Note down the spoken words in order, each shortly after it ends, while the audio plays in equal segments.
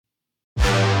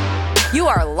You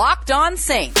are Locked On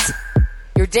Saints,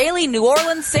 your daily New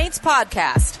Orleans Saints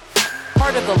podcast.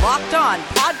 Part of the Locked On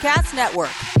Podcast Network,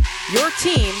 your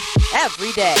team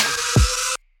every day.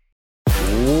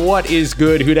 What is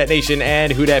good, Who Dat Nation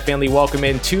and Who Dat family? Welcome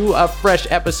into a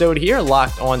fresh episode here,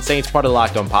 Locked On Saints, part of the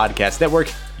Locked On Podcast Network,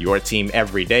 your team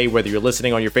every day. Whether you're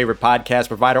listening on your favorite podcast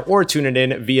provider or tuning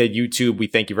in via YouTube, we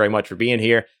thank you very much for being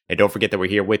here. And don't forget that we're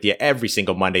here with you every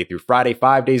single Monday through Friday,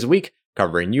 5 days a week,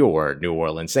 covering your New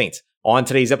Orleans Saints. On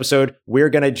today's episode, we're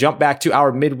going to jump back to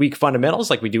our midweek fundamentals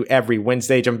like we do every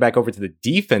Wednesday, jump back over to the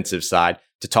defensive side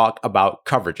to talk about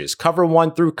coverages. Cover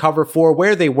 1 through cover 4,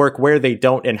 where they work, where they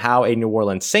don't, and how a New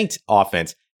Orleans Saints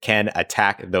offense can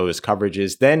attack those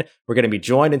coverages. Then we're going to be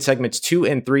joined in segments 2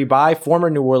 and 3 by former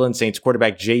New Orleans Saints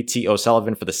quarterback JT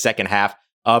O'Sullivan for the second half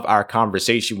of our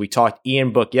conversation. We talked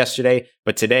Ian Book yesterday,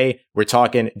 but today we're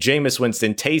talking Jameis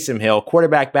Winston, Taysom Hill,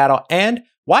 quarterback battle, and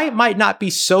why it might not be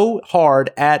so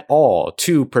hard at all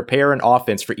to prepare an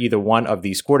offense for either one of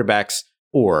these quarterbacks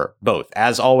or both.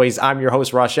 As always, I'm your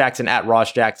host, Ross Jackson, at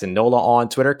Ross Jackson Nola on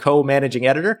Twitter, co-managing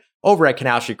editor over at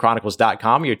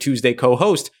CanalStreetChronicles.com, your Tuesday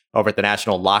co-host over at the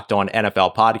National Locked On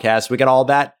NFL podcast. We got all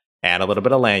that and a little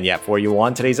bit of lanyard for you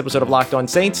on today's episode of Locked On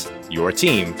Saints, your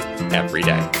team every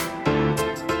day.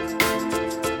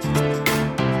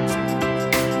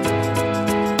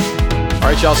 All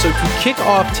right, y'all, so to kick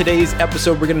off today's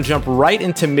episode, we're going to jump right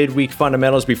into midweek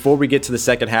fundamentals. Before we get to the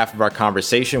second half of our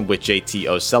conversation with JT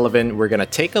O'Sullivan, we're going to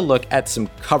take a look at some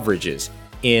coverages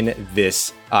in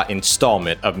this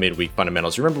installment of midweek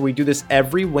fundamentals. Remember, we do this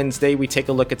every Wednesday. We take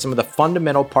a look at some of the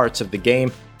fundamental parts of the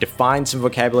game, define some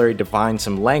vocabulary, define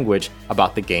some language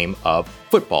about the game of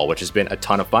football, which has been a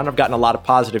ton of fun. I've gotten a lot of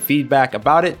positive feedback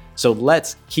about it, so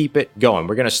let's keep it going.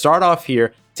 We're going to start off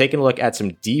here taking a look at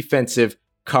some defensive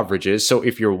coverages. So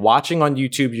if you're watching on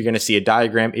YouTube, you're going to see a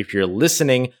diagram. If you're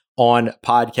listening on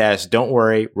podcast, don't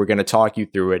worry, we're going to talk you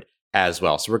through it as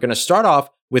well. So we're going to start off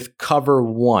with cover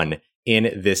 1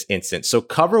 in this instance. So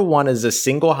cover 1 is a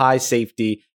single high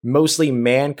safety, mostly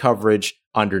man coverage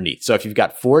underneath. So if you've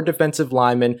got 4 defensive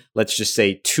linemen, let's just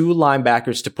say 2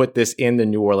 linebackers to put this in the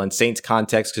New Orleans Saints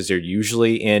context, because they're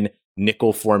usually in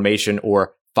nickel formation,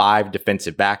 or 5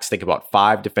 defensive backs. Think about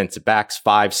 5 defensive backs.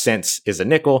 5 cents is a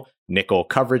nickel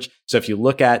coverage. So if you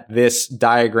look at this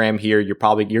diagram here, you're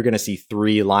going to see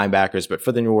 3 linebackers, but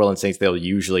for the New Orleans Saints, they'll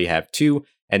usually have 2.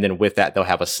 And then with that, they'll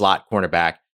have a slot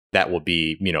cornerback that will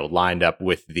be, lined up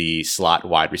with the slot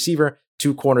wide receiver,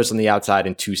 2 corners on the outside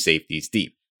and 2 safeties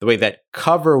deep. The way that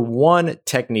cover 1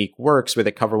 technique works, where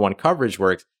the cover 1 coverage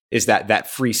works, is that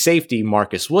free safety,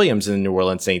 Marcus Williams in the New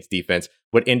Orleans Saints defense,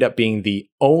 would end up being the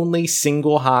only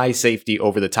single high safety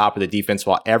over the top of the defense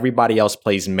while everybody else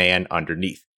plays man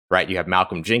underneath. Right? You have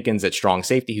Malcolm Jenkins at strong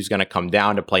safety, who's going to come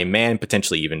down to play man,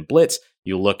 potentially even blitz.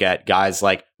 You look at guys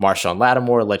like Marshawn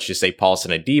Lattimore, let's just say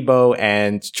Paulson Adebo,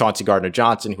 and Chauncey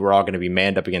Gardner-Johnson, who are all going to be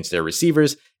manned up against their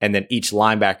receivers. And then each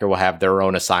linebacker will have their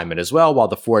own assignment as well, while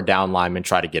the 4 down linemen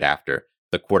try to get after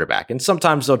the quarterback. And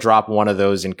sometimes they'll drop one of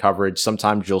those in coverage.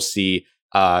 Sometimes you'll see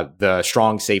the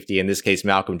strong safety, in this case,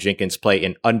 Malcolm Jenkins, play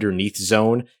an underneath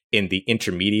zone in the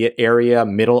intermediate area,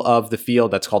 middle of the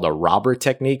field. That's called a robber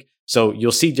technique. So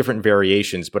you'll see different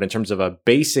variations, but in terms of a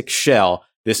basic shell,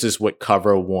 this is what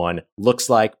cover 1 looks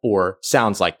like or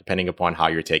sounds like, depending upon how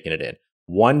you're taking it in.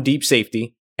 1 deep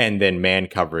safety and then man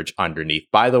coverage underneath.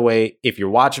 By the way, if you're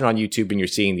watching on YouTube and you're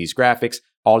seeing these graphics,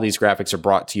 all these graphics are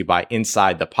brought to you by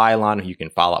Inside the Pylon, who you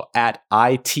can follow at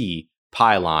IT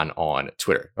Pylon on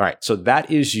Twitter. All right, so that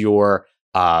is your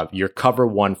cover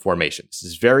 1 formation. This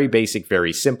is very basic,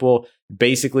 very simple.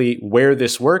 Basically, where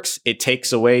this works, it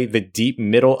takes away the deep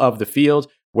middle of the field.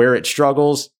 Where it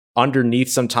struggles, underneath,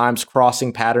 sometimes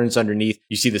crossing patterns underneath.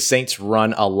 You see the Saints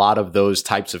run a lot of those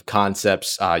types of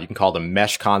concepts. You can call them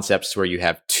mesh concepts, where you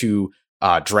have 2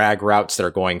 drag routes that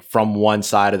are going from one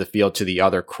side of the field to the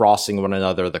other, crossing one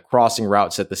another, the crossing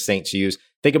routes that the Saints use.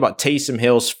 Think about Taysom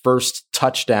Hill's first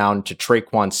touchdown to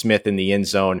Traquan Smith in the end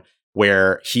zone,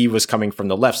 where he was coming from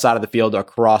the left side of the field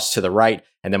across to the right,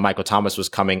 and then Michael Thomas was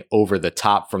coming over the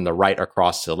top from the right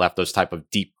across to the left. Those type of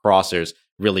deep crossers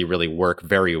really, really work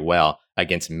very well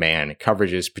against man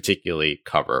coverages, particularly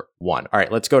cover 1. All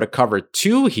right, let's go to cover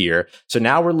 2 here. So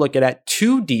now we're looking at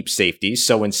 2 deep safeties.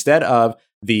 So instead of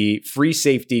the free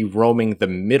safety roaming the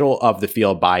middle of the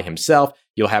field by himself,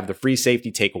 you'll have the free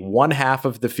safety take 1 half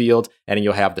of the field, and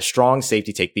you'll have the strong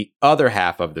safety take the other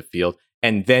half of the field.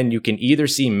 And then you can either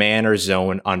see man or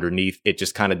zone underneath. It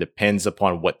just kind of depends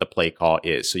upon what the play call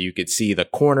is. So you could see the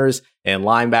corners and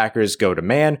linebackers go to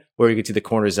man, or you could see the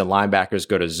corners and linebackers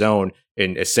go to zone.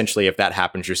 And essentially, if that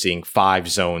happens, you're seeing 5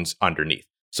 zones underneath.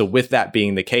 So with that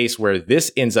being the case, where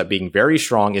this ends up being very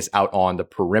strong is out on the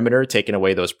perimeter, taking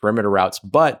away those perimeter routes,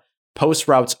 but post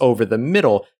routes over the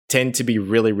middle tend to be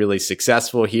really, really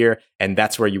successful here. And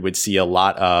that's where you would see a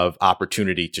lot of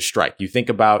opportunity to strike. You think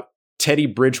about Teddy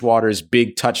Bridgewater's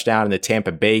big touchdown in the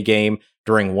Tampa Bay game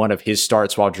during one of his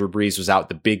starts while Drew Brees was out,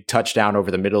 the big touchdown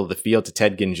over the middle of the field to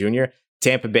Ted Ginn Jr.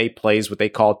 Tampa Bay plays what they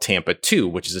call Tampa 2,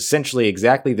 which is essentially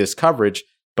exactly this coverage,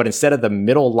 but instead of the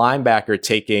middle linebacker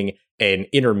taking an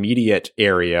intermediate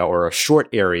area or a short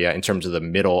area in terms of the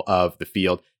middle of the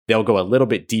field, they'll go a little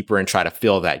bit deeper and try to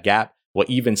fill that gap. Well,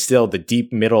 even still, the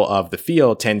deep middle of the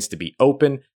field tends to be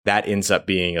open. That ends up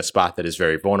being a spot that is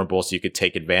very vulnerable, so you could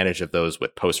take advantage of those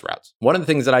with post routes. One of the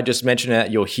things that I just mentioned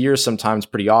that you'll hear sometimes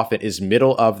pretty often is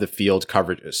middle of the field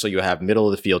coverages. So you have middle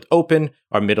of the field open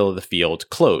or middle of the field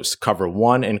closed. Cover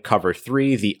 1 and cover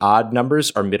 3, the odd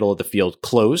numbers are middle of the field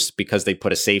closed because they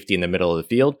put a safety in the middle of the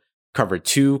field. Cover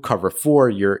 2, cover 4,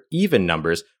 your even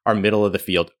numbers are middle of the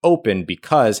field open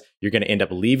because you're going to end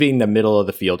up leaving the middle of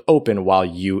the field open while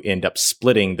you end up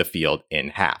splitting the field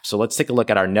in half. So let's take a look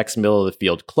at our next middle of the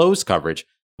field closed coverage,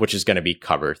 which is going to be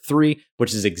cover 3,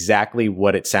 which is exactly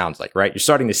what it sounds like, right? You're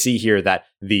starting to see here that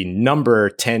the number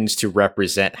tends to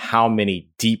represent how many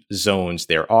deep zones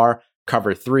there are.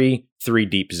 Cover 3, 3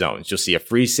 deep zones. You'll see a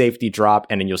free safety drop,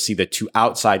 and then you'll see the 2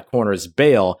 outside corners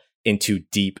bail into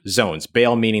deep zones.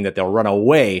 Bail meaning that they'll run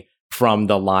away from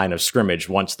the line of scrimmage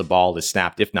once the ball is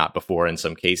snapped, if not before in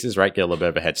some cases, right? Get a little bit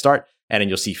of a head start. And then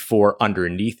you'll see 4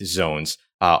 underneath zones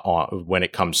when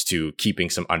it comes to keeping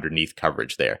some underneath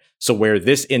coverage there. So where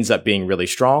this ends up being really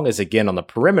strong is again on the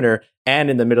perimeter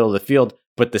and in the middle of the field,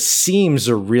 but the seams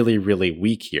are really, really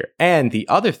weak here. And the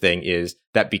other thing is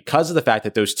that because of the fact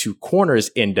that those 2 corners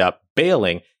end up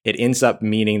bailing, it ends up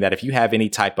meaning that if you have any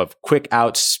type of quick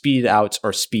outs,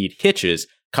 or speed hitches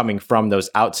coming from those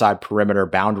outside perimeter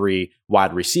boundary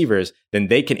wide receivers, then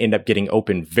they can end up getting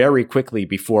open very quickly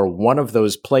before one of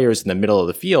those players in the middle of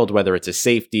the field, whether it's a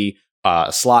safety,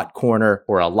 a slot corner,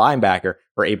 or a linebacker,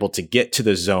 are able to get to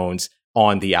the zones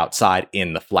on the outside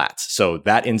in the flats. So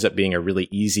that ends up being a really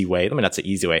easy way. I mean, that's an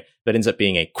easy way, but ends up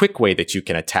being a quick way that you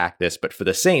can attack this. But for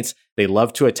the Saints, they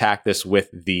love to attack this with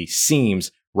the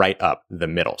seams right up the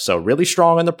middle. So really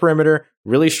strong on the perimeter,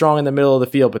 really strong in the middle of the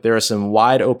field, but there are some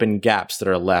wide open gaps that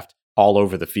are left all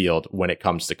over the field when it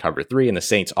comes to cover 3. And the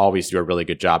Saints always do a really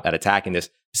good job at attacking this.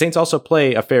 The Saints also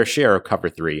play a fair share of cover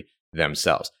 3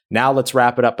 themselves. Now let's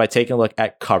wrap it up by taking a look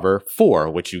at cover 4,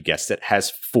 which you guessed it has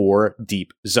 4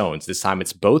 deep zones. This time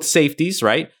it's both safeties,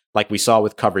 right? Like we saw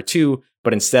with cover 2,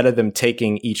 but instead of them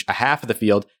taking each a half of the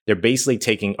field, they're basically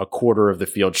taking a quarter of the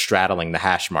field, straddling the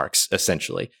hash marks,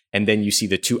 essentially. And then you see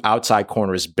the 2 outside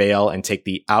corners bail and take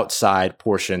the outside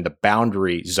portion, the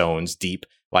boundary zones deep,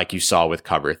 like you saw with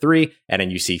cover 3. And then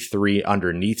you see 3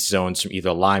 underneath zones from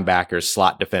either linebackers,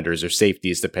 slot defenders, or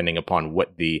safeties, depending upon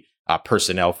what the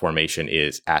personnel formation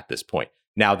is at this point.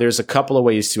 Now, there's a couple of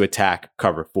ways to attack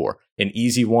cover 4. An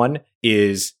easy one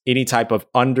is any type of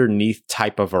underneath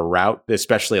type of a route,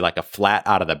 especially like a flat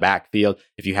out of the backfield.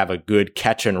 If you have a good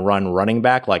catch and run running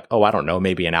back, like, I don't know,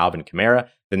 maybe an Alvin Kamara,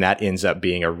 then that ends up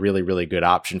being a really, really good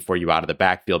option for you out of the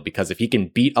backfield, because if he can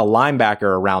beat a linebacker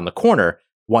around the corner,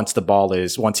 once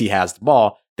he has the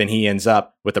ball, then he ends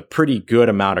up with a pretty good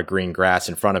amount of green grass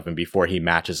in front of him before he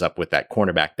matches up with that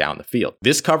cornerback down the field.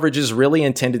 This coverage is really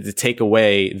intended to take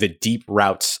away the deep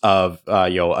routes of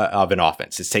an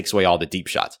offense. It takes away all the deep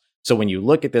shots. So when you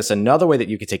look at this, another way that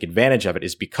you can take advantage of it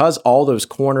is because all those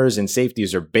corners and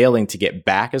safeties are bailing to get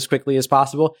back as quickly as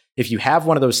possible. If you have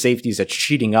one of those safeties that's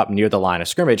cheating up near the line of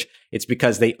scrimmage, it's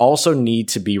because they also need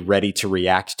to be ready to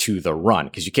react to the run,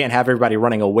 because you can't have everybody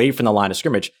running away from the line of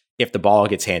scrimmage. If the ball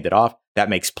gets handed off, that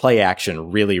makes play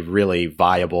action really, really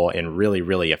viable and really,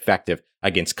 really effective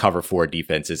against cover 4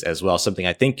 defenses as well. Something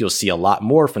I think you'll see a lot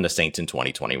more from the Saints in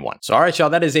 2021. So, all right, y'all,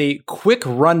 that is a quick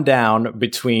rundown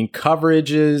between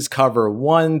coverages, cover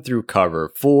 1 through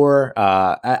cover 4.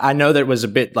 I know that it was a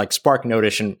bit like spark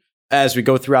notice, and as we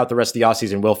go throughout the rest of the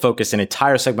offseason, we'll focus an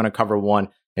entire segment on cover 1,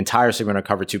 entire segment on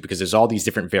cover 2, because there's all these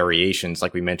different variations.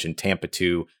 Like we mentioned, Tampa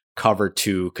 2, cover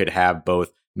 2 could have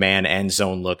both man and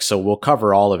zone look. So we'll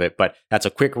cover all of it, but that's a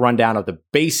quick rundown of the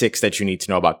basics that you need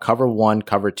to know about cover 1,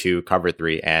 cover 2, cover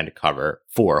 3, and cover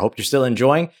 4. Hope you're still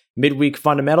enjoying midweek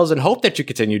fundamentals, and hope that you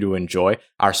continue to enjoy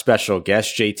our special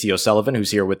guest, JT O'Sullivan,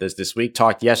 who's here with us this week.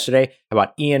 Talked yesterday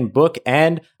about Ian Book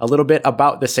and a little bit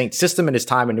about the Saints system and his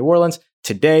time in New Orleans.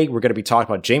 Today, we're going to be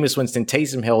talking about Jameis Winston,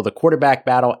 Taysom Hill, the quarterback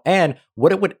battle, and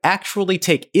what it would actually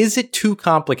take. Is it too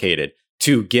complicated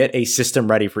to get a system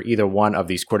ready for either one of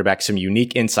these quarterbacks? Some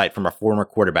unique insight from a former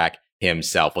quarterback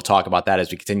himself. We'll talk about that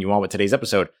as we continue on with today's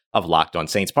episode of Locked On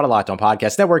Saints, part of Locked On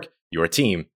Podcast Network, your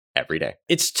team every day.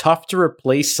 It's tough to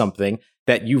replace something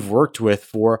that you've worked with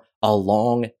for a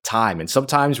long time. And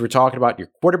sometimes we're talking about your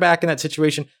quarterback in that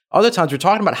situation. Other times we're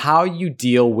talking about how you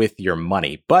deal with your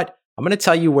money. But I'm going to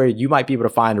tell you where you might be able to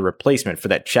find a replacement for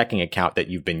that checking account that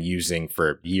you've been using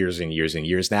for years and years and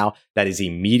years now that is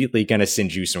immediately going to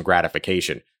send you some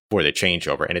gratification for the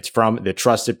changeover. And it's from the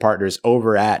trusted partners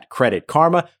over at Credit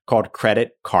Karma called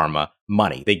Credit Karma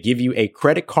Money. They give you a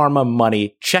Credit Karma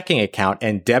Money checking account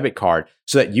and debit card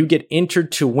so that you get entered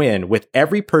to win with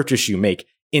every purchase you make.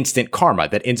 Instant karma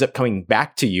that ends up coming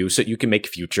back to you so you can make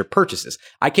future purchases.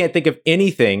 I can't think of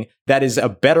anything that is a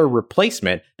better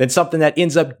replacement than something that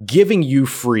ends up giving you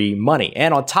free money.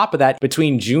 And on top of that,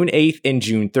 between June 8th and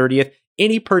June 30th,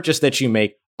 any purchase that you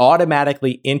make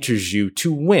automatically enters you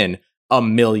to win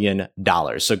 $1 million.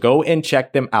 So go and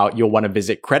check them out. You'll want to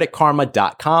visit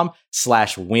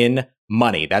creditkarma.com/win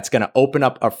money. That's going to open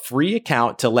up a free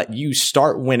account to let you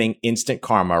start winning instant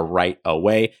karma right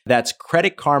away. That's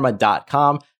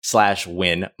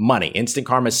creditkarma.com/win money. Instant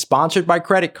Karma is sponsored by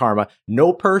Credit Karma.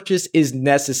 No purchase is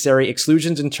necessary.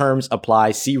 Exclusions and terms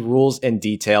apply. See rules and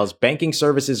details. Banking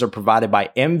services are provided by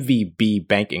MVB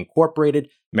Bank Incorporated,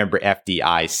 member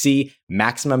FDIC.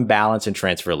 Maximum balance and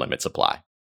transfer limits apply.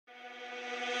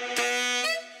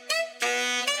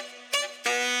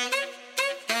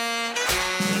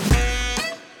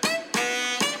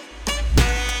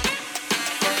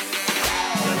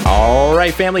 All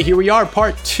right, family, here we are,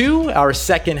 part two, our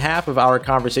second half of our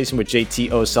conversation with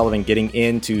JT O'Sullivan, getting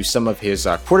into some of his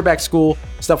quarterback school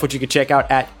stuff, which you can check out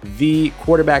at The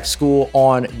Quarterback School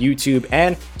on YouTube,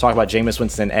 and talk about Jameis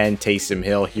Winston and Taysom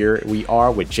Hill. Here we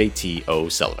are with JT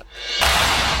O'Sullivan.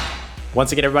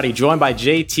 Once again, everybody, joined by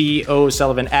JT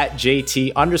O'Sullivan at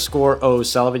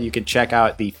JT_O'Sullivan. You can check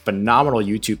out the phenomenal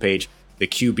YouTube page, The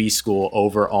QB School,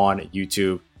 over on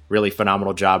YouTube. Really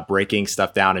phenomenal job breaking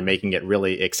stuff down and making it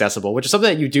really accessible, which is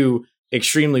something that you do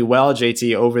extremely well,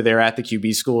 JT, over there at the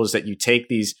QB School, is that you take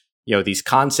these, these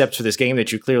concepts for this game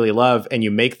that you clearly love and you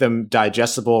make them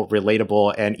digestible,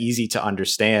 relatable, and easy to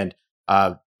understand.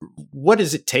 What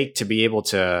does it take to be able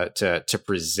to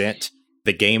present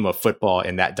the game of football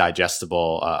in that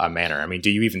digestible manner? I mean, do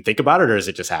you even think about it, or does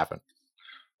it just happen?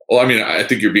 Well, I mean, I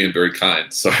think you're being very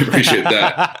kind, so I appreciate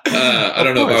that. I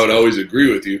don't know if I would always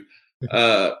agree with you.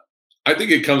 I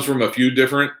think it comes from a few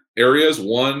different areas.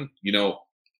 One, you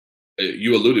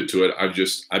alluded to it. I've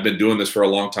been doing this for a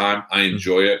long time. I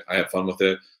enjoy it. I have fun with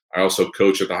it. I also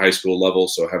coach at the high school level,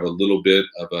 so I have a little bit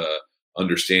of a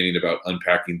understanding about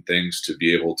unpacking things to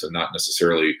be able to not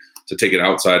necessarily to take it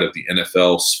outside of the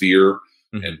NFL sphere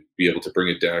and be able to bring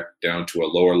it down to a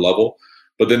lower level.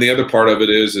 But then the other part of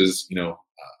it is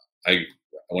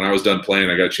when I was done playing,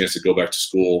 I got a chance to go back to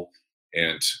school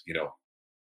and,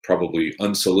 probably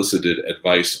unsolicited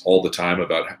advice all the time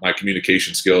about my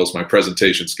communication skills, my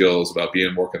presentation skills, about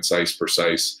being more concise,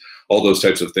 precise, all those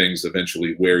types of things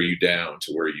eventually wear you down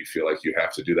to where you feel like you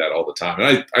have to do that all the time.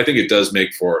 And I think it does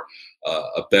make for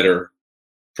a better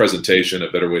presentation, a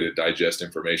better way to digest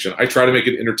information. I try to make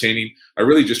it entertaining. I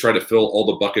really just try to fill all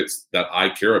the buckets that I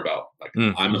care about. Like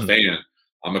I'm a fan,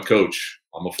 I'm a coach,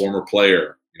 I'm a former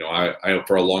player. I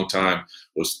for a long time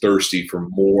was thirsty for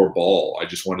more ball. I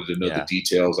just wanted to know the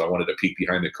details. I wanted to peek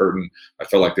behind the curtain. I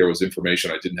felt like there was information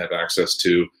I didn't have access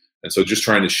to. And so just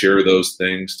trying to share those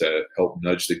things to help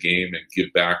nudge the game and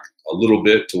give back a little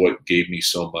bit to what gave me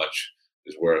so much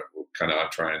is where kind of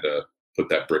I'm trying to put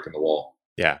that brick in the wall.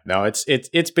 Yeah, no, it's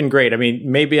been great. I mean,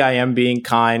 maybe I am being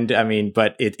kind. I mean,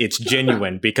 but it's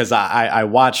genuine because I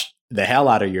watched the hell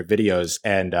out of your videos,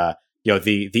 and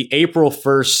the April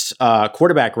 1st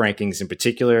quarterback rankings in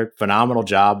particular, phenomenal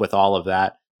job with all of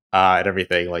that and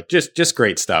everything. Like just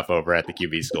great stuff over at the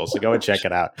QB School. So go and check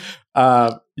it out.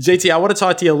 JT, I want to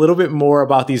talk to you a little bit more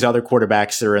about these other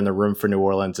quarterbacks that are in the room for New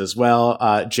Orleans as well.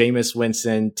 Jameis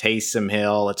Winston, Taysom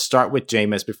Hill. Let's start with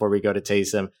Jameis before we go to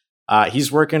Taysom.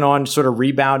 He's working on sort of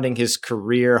rebounding his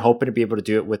career, hoping to be able to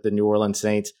do it with the New Orleans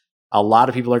Saints. A lot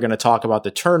of people are going to talk about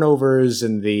the turnovers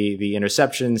and the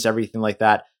interceptions, everything like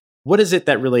that. What is it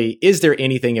that really, is there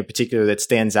anything in particular that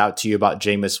stands out to you about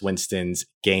Jameis Winston's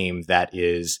game that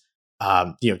is,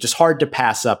 just hard to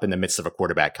pass up in the midst of a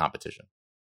quarterback competition?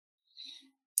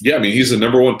 Yeah, I mean, he's the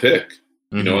number one pick.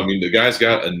 The guy's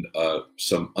got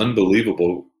some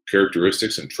unbelievable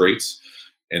characteristics and traits,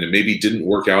 and it maybe didn't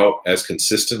work out as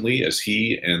consistently as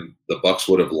he and the Bucs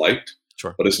would have liked.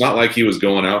 Sure. But it's not like he was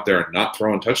going out there and not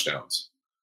throwing touchdowns.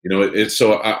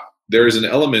 there is an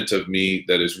element of me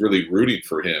that is really rooting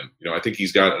for him. I think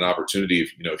he's got an opportunity.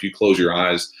 If you close your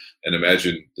eyes and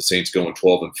imagine the Saints going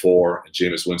 12-4 and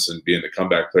Jameis Winston being the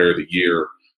comeback player of the year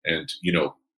and,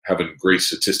 having a great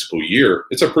statistical year,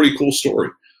 it's a pretty cool story.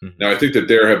 Mm-hmm. Now, I think that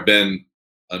there have been,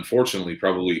 unfortunately,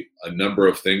 probably a number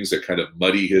of things that kind of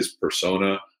muddy his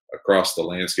persona across the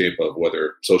landscape of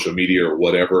whether social media or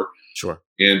whatever. Sure.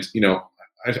 And,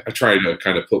 I try to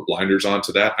kind of put blinders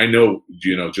onto that. I know,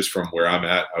 just from where I'm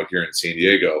at out here in San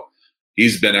Diego,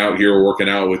 he's been out here working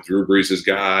out with Drew Brees'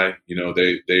 guy.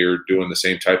 They are doing the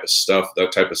same type of stuff.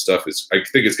 That type of stuff I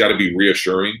think it's got to be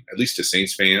reassuring, at least to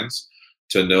Saints fans,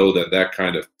 to know that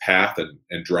kind of path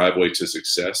and driveway to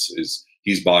success is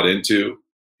he's bought into.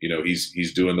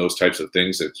 He's doing those types of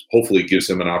things that hopefully gives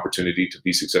him an opportunity to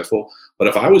be successful. But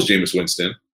if I was Jameis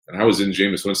Winston and I was in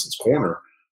Jameis Winston's corner,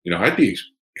 I'd be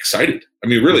excited. I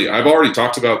mean, really, I've already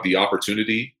talked about the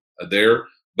opportunity there,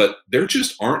 but there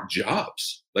just aren't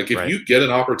jobs. Like if you get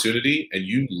an opportunity and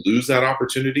you lose that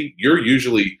opportunity, you're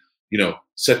usually,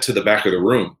 set to the back of the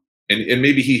room. And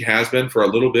maybe he has been for a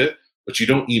little bit, but you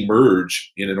don't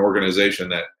emerge in an organization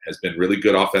that has been really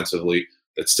good offensively,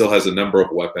 that still has a number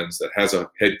of weapons, that has a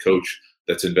head coach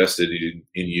that's invested in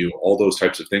you, all those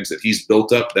types of things, that he's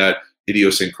built up that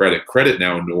idiosyncratic credit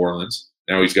now in New Orleans.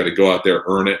 Now he's got to go out there,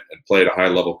 earn it, and play at a high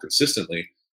level consistently.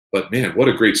 But, man, what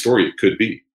a great story it could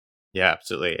be. Yeah,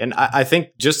 absolutely. And I think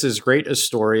just as great a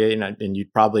story, and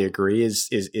you'd probably agree, is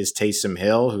Taysom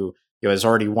Hill, who has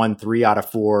already won 3 out of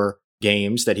 4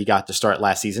 games that he got to start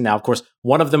last season. Now, of course,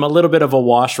 one of them a little bit of a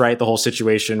wash, right? The whole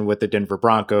situation with the Denver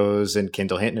Broncos and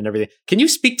Kendall Hinton and everything. Can you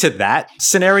speak to that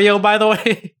scenario, by the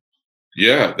way?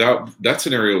 Yeah, that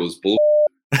scenario was bull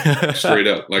straight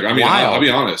up. Like, I mean, I'll be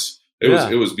honest.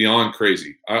 It was beyond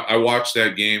crazy. I watched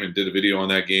that game and did a video on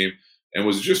that game and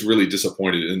was just really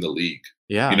disappointed in the league.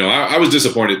 Yeah. I was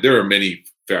disappointed. There are many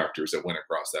factors that went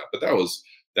across that, but that was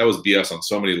BS on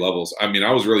so many levels. I mean,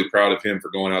 I was really proud of him for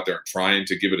going out there and trying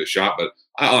to give it a shot, but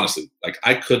I honestly,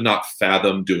 I could not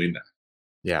fathom doing that.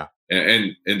 Yeah.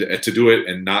 And to do it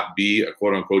and not be a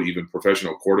quote unquote even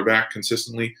professional quarterback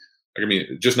consistently. I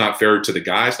mean, just not fair to the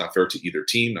guys, not fair to either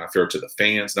team, not fair to the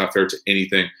fans, not fair to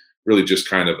anything. Really just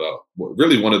kind of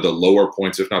really one of the lower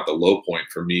points, if not the low point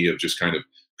for me, of just kind of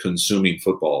consuming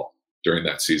football during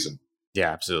that season.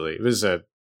 Yeah, absolutely. It was a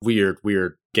weird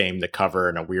game to cover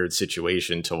and a weird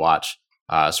situation to watch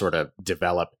sort of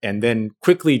develop and then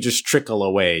quickly just trickle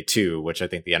away too, which I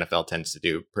think the NFL tends to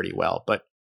do pretty well. But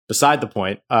beside the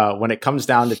point, when it comes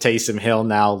down to Taysom Hill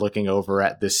now looking over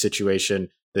at this situation,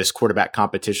 this quarterback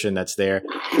competition that's there,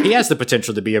 he has the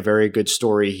potential to be a very good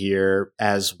story here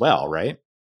as well, right?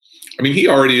 I mean, he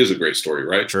already is a great story,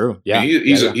 right? True. Yeah. I mean,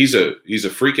 he's a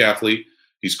freak athlete.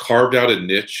 He's carved out a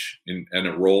niche and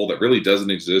a role that really doesn't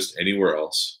exist anywhere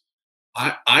else.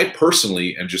 I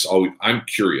personally am just I'm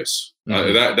curious.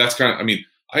 Mm-hmm. That's kind of, I mean,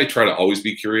 I try to always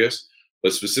be curious,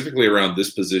 but specifically around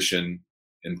this position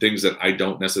and things that I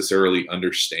don't necessarily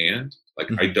understand. Like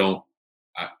mm-hmm.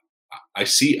 I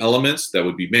see elements that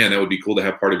would be, man, that would be cool to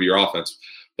have part of your offense.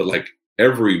 But like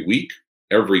every week,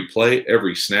 every play,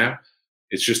 every snap,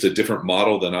 it's just a different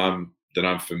model than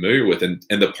I'm familiar with. And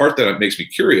the part that makes me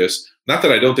curious, not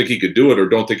that I don't think he could do it or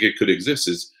don't think it could exist,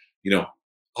 is,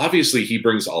 obviously he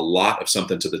brings a lot of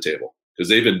something to the table because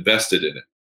they've invested in it.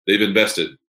 They've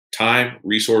invested time,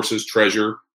 resources,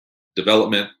 treasure,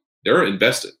 development. They're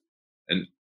invested.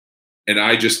 And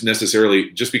I just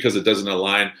because it doesn't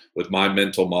align with my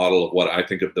mental model of what I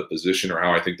think of the position or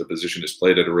how I think the position is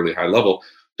played at a really high level,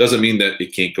 doesn't mean that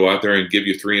it can't go out there and give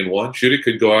you 3-1. Shoot, it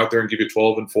could go out there and give you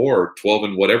 12-4 or 12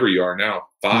 and whatever you are now,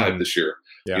 5 this year.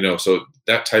 Yeah. So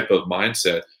that type of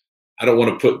mindset, I don't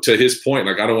want to put, to his point,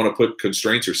 like I don't want to put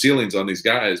constraints or ceilings on these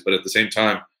guys, but at the same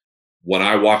time, when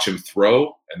I watch him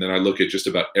throw, and then I look at just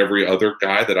about every other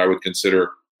guy that I would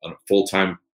consider a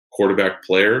full-time quarterback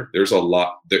player, there's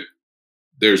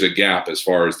a gap as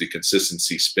far as the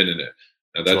consistency spinning it.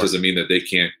 Now, that doesn't mean that they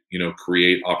can't,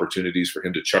 create opportunities for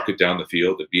him to chuck it down the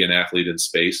field, to be an athlete in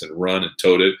space and run and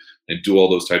tote it and do all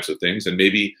those types of things. And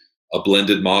maybe a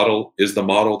blended model is the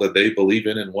model that they believe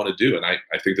in and want to do. And I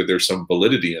think that there's some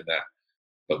validity in that.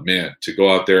 But, man, to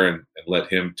go out there and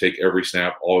let him take every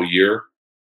snap all year,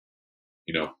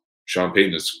 Sean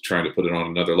Payton is trying to put it on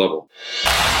another level.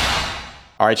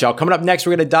 All right, y'all. Coming up next,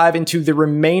 we're going to dive into the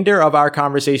remainder of our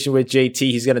conversation with JT.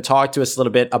 He's going to talk to us a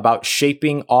little bit about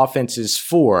shaping offenses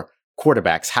for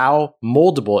quarterbacks. How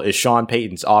moldable is Sean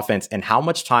Payton's offense, and how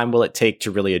much time will it take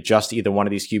to really adjust to either one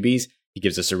of these QBs? He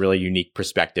gives us a really unique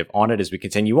perspective on it as we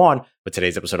continue on with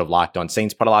today's episode of Locked On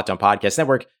Saints, part of Locked On Podcast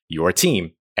Network, your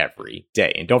team every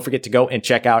day. And don't forget to go and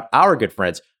check out our good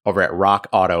friends over at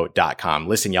rockauto.com.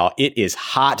 Listen, y'all, it is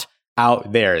hot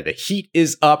out there. The heat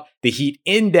is up. The heat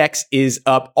index is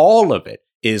up. All of it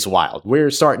is wild. We're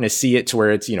starting to see it to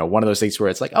where it's, one of those things where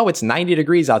it's like, oh, it's 90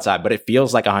 degrees outside, but it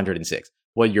feels like 106.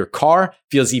 Well, your car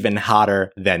feels even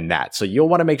hotter than that. So you'll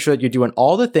want to make sure that you're doing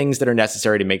all the things that are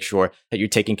necessary to make sure that you're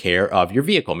taking care of your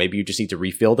vehicle. Maybe you just need to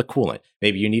refill the coolant.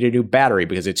 Maybe you need a new battery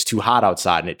because it's too hot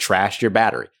outside and it trashed your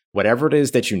battery. Whatever it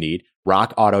is that you need,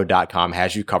 rockauto.com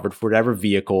has you covered for whatever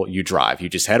vehicle you drive. You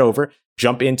just head over,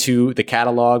 jump into the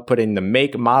catalog, put in the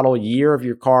make, model, year of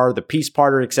your car, the piece,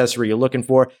 part, or accessory you're looking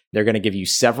for. They're going to give you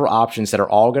several options that are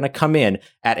all going to come in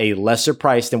at a lesser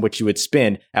price than what you would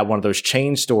spend at one of those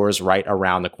chain stores right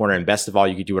around the corner. And best of all,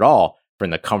 you can do it all from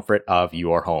the comfort of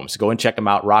your home. So go and check them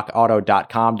out,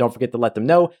 rockauto.com. Don't forget to let them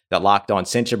know that Locked On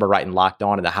sent you by writing Locked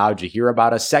On in the How'd You Hear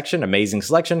About Us section. Amazing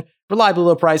selection, reliable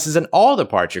low prices, and all the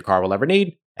parts your car will ever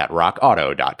need at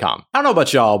rockauto.com. I don't know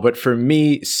about y'all, but for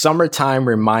me, summertime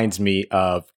reminds me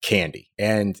of candy.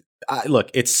 And look,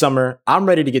 it's summer. I'm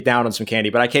ready to get down on some candy,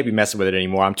 but I can't be messing with it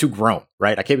anymore. I'm too grown,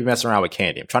 right? I can't be messing around with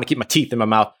candy. I'm trying to keep my teeth in my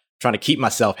mouth, trying to keep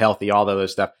myself healthy, all the other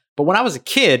stuff. But when I was a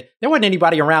kid, there wasn't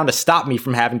anybody around to stop me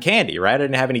from having candy, right? I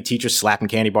didn't have any teachers slapping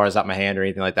candy bars out my hand or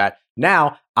anything like that.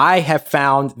 Now, I have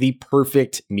found the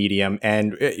perfect medium,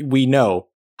 and we know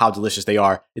how delicious they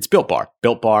are. It's Built Bar,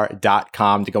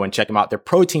 builtbar.com to go and check them out. They're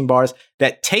protein bars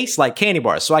that taste like candy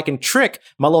bars. So I can trick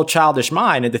my little childish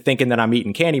mind into thinking that I'm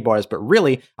eating candy bars, but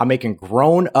really I'm making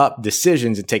grown up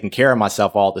decisions and taking care of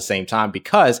myself all at the same time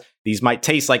because these might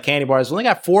taste like candy bars. We only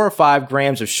got 4 or 5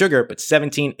 grams of sugar, but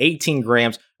 17, 18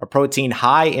 grams of protein,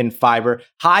 high in fiber,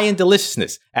 high in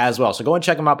deliciousness as well. So go and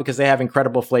check them out because they have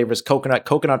incredible flavors: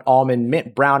 coconut almond,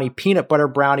 mint brownie, peanut butter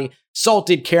brownie,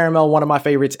 salted caramel, one of my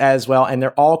favorites as well. And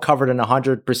they're all covered in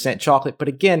 100% chocolate. But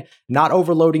again, not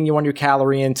overloading you on your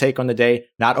calorie intake on the day,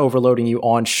 not overloading you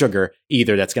on sugar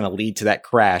either. That's going to lead to that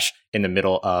crash in the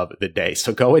middle of the day.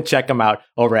 So go and check them out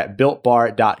over at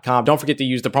builtbar.com. Don't forget to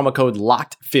use the promo code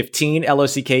LOCKED15,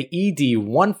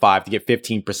 LOCKED15 to get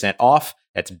 15% off.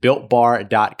 That's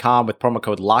builtbar.com with promo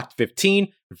code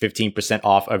LOCKED15 for 15%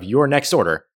 off of your next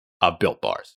order of Built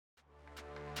Bars.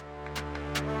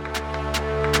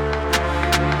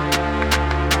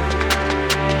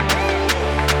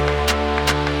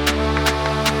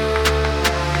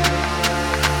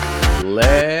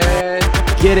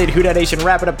 Let's get it. Who Dat Nation,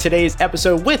 wrapping up today's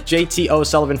episode with JT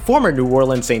O'Sullivan, former New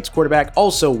Orleans Saints quarterback,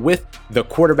 also with the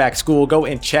Quarterback School. Go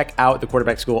and check out the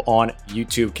Quarterback School on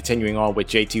YouTube. Continuing on with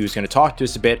JT, who's going to talk to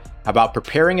us a bit about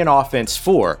preparing an offense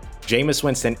for Jameis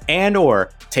Winston and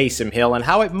or Taysom Hill and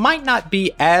how it might not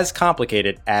be as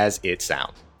complicated as it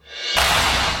sounds.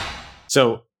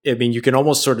 So, I mean, you can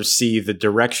almost sort of see the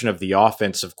direction of the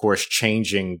offense, of course,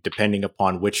 changing depending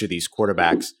upon which of these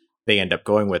quarterbacks they end up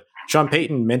going with. Sean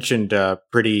Payton mentioned a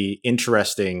pretty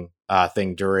interesting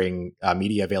thing during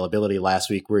media availability last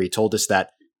week where he told us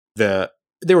that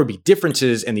there would be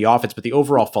differences in the offense, but the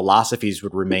overall philosophies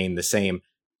would remain the same.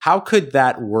 How could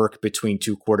that work between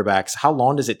two quarterbacks? How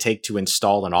long does it take to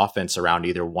install an offense around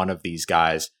either one of these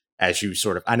guys as you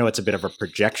sort of, I know it's a bit of a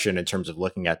projection in terms of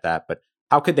looking at that, but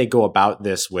how could they go about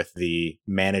this with the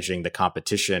managing the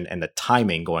competition and the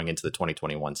timing going into the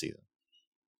 2021 season?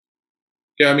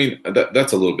 Yeah, I mean,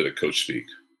 that's a little bit of coach speak.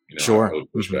 Sure. I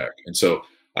would push back. And so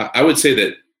I would say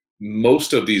that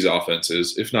most of these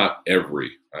offenses, if not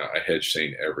every, I hedge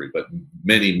saying every, but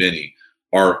many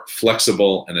are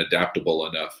flexible and adaptable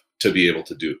enough to be able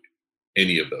to do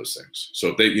any of those things.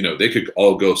 So if they could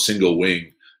all go single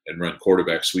wing and run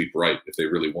quarterback sweep right if they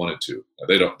really wanted to.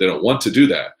 They don't want to do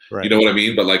that. Right. You know what I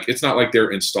mean? But like, it's not like they're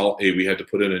we had to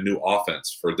put in a new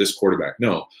offense for this quarterback.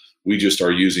 No, we just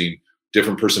are using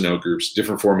different personnel groups,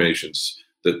 different formations.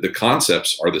 The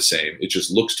concepts are the same. It just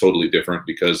looks totally different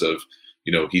because of,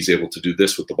 he's able to do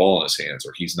this with the ball in his hands,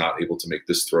 or he's not able to make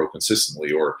this throw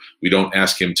consistently, or we don't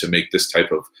ask him to make this type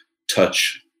of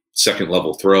touch second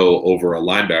level throw over a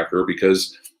linebacker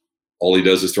because all he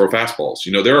does is throw fastballs.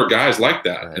 There are guys like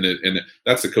that. And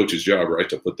that's the coach's job, right?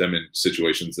 To put them in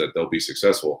situations that they'll be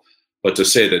successful. But to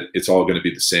say that it's all going to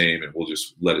be the same and we'll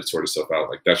just let it sort itself out,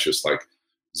 like that's just like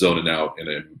zoning out in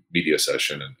a media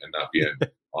session and not being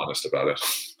honest about it.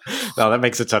 No, that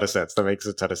makes a ton of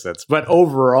sense. But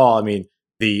overall, I mean,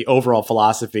 the overall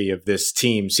philosophy of this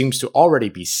team seems to already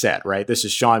be set, right? This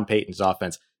is Sean Payton's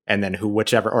offense, and then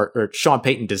or Sean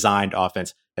Payton designed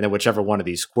offense, and then whichever one of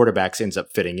these quarterbacks ends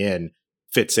up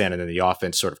fits in, and then the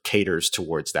offense sort of caters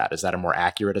towards that. Is that a more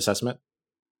accurate assessment?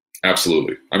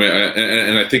 Absolutely. I mean,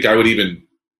 and I think I would even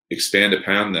expand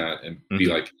upon that and be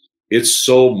like, it's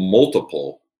so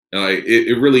multiple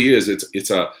It really is.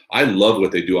 I love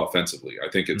what they do offensively. I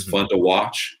think it's fun to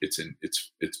watch. It's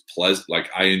pleasant. Like,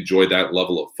 I enjoy that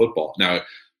level of football. Now,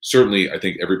 certainly, I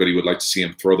think everybody would like to see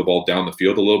him throw the ball down the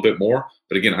field a little bit more.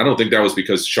 But again, I don't think that was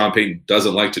because Sean Payton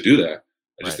doesn't like to do that.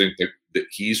 I just think that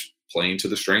he's playing to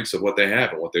the strengths of what they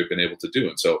have and what they've been able to do.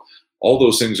 And so all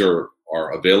those things are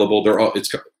available.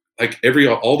 It's like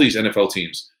all these NFL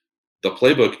teams, the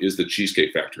playbook is the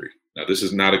Cheesecake Factory. Now, this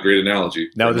is not a great analogy.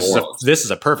 No, this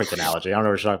is a perfect analogy. I don't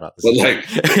know what you're talking about. But like,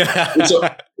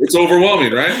 it's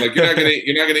overwhelming, right? Like, you're not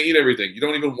gonna eat everything. You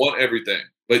don't even want everything,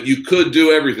 but you could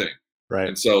do everything. Right.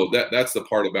 And so that's the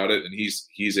part about it. And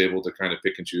he's able to kind of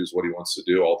pick and choose what he wants to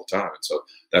do all the time. And so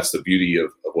that's the beauty of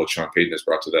what Sean Payton has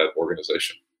brought to that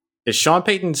organization. Is Sean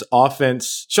Payton's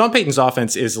offense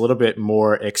is a little bit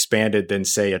more expanded than,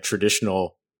 say, a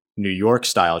traditional New York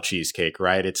style cheesecake,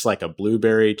 right? It's like a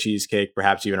blueberry cheesecake,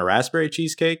 perhaps even a raspberry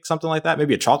cheesecake, something like that.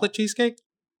 Maybe a chocolate cheesecake.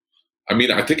 I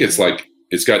mean, I think it's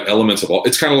got elements of all.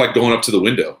 It's kind of like going up to the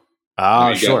window. Oh,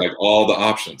 you sure. got like all the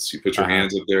options. You put your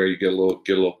hands up there. You get a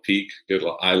little peek, get a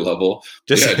little eye level.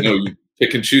 You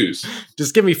pick and choose.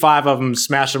 Just give me 5 of them,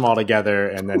 smash them all together,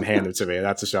 and then hand them to me.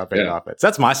 That's a Sean Payton offense.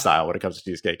 That's my style when it comes to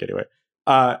cheesecake, anyway.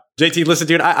 JT, listen,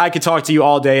 dude, I could talk to you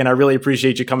all day, and I really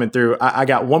appreciate you coming through. I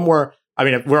got one more. I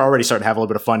mean, we're already starting to have a little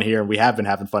bit of fun here, and we have been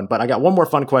having fun. But I got one more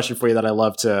fun question for you that I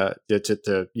love to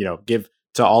give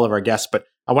to all of our guests. But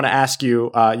I want to ask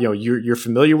you, you're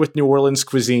familiar with New Orleans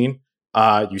cuisine.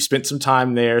 You spent some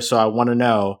time there, so I want to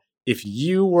know if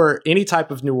you were any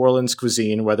type of New Orleans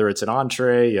cuisine, whether it's an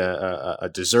entree, a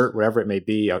dessert, whatever it may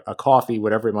be, a coffee,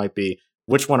 whatever it might be.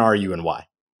 Which one are you and why?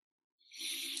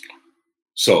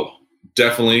 So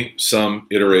definitely some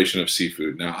iteration of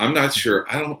seafood. Now, I'm not sure.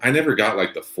 I never got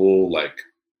like the full, like,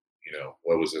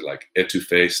 what was it, like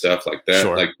etouffee stuff like that.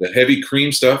 Sure. Like the heavy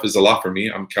cream stuff is a lot for me.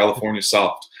 I'm California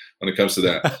soft when it comes to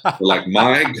that. But like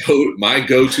my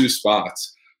go-to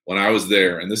spots when I was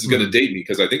there, and this is going to date me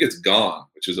because I think it's gone,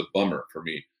 which is a bummer for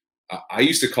me. I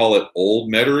used to call it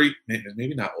Old Metairie,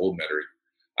 maybe not Old Metairie.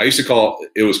 I used to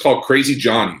it was called Crazy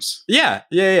Johnny's. Yeah.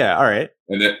 All right.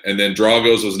 And then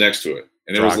Drago's was next to it.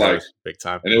 And it was like big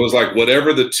time. And it was like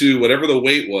whatever the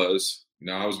weight was,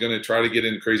 I was going to try to get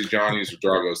into Crazy Johnny's or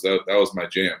Drago's. That was my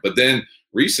jam. But then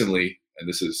recently, and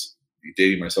this is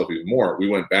dating myself even more, we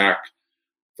went back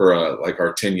for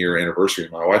our 10-year anniversary,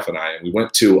 my wife and I, and we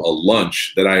went to a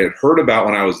lunch that I had heard about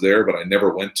when I was there, but I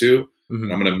never went to. Mm-hmm.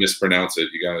 And I'm going to mispronounce it.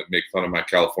 You got to make fun of my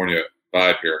California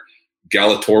vibe here.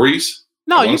 Galatories.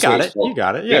 No, you got it. You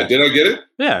got it. Yeah. Did I get it?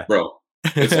 Yeah. Bro,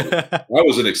 that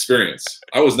was an experience.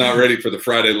 I was not ready for the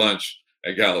Friday lunch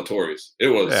at Galatories. It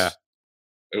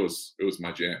was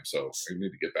my jam. So I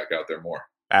need to get back out there more.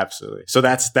 Absolutely. So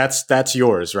that's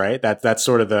yours, right? That's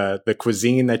sort of the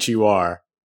cuisine that you are,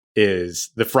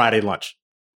 is the Friday lunch.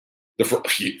 There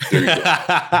you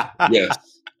go.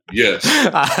 Yes.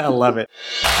 I love it.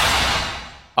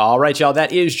 All right, y'all.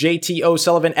 That is JT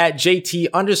O'Sullivan at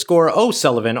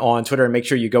JT_O'Sullivan on Twitter. And make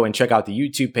sure you go and check out the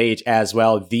YouTube page as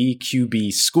well, The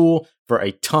QB School, for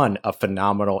a ton of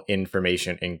phenomenal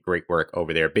information and great work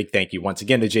over there. Big thank you once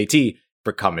again to JT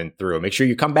for coming through. Make sure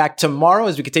you come back tomorrow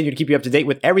as we continue to keep you up to date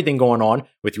with everything going on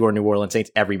with your New Orleans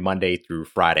Saints every Monday through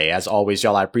Friday. As always,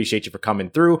 y'all, I appreciate you for coming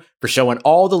through, for showing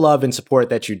all the love and support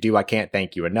that you do. I can't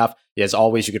thank you enough. As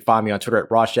always, you can find me on Twitter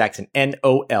at Ross Jackson,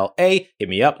 NOLA. Hit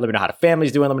me up. Let me know how the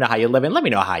family's doing. Let me know how you're living. Let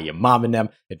me know how your mom and them.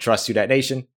 And trust you, that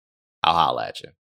nation. I'll holla at you.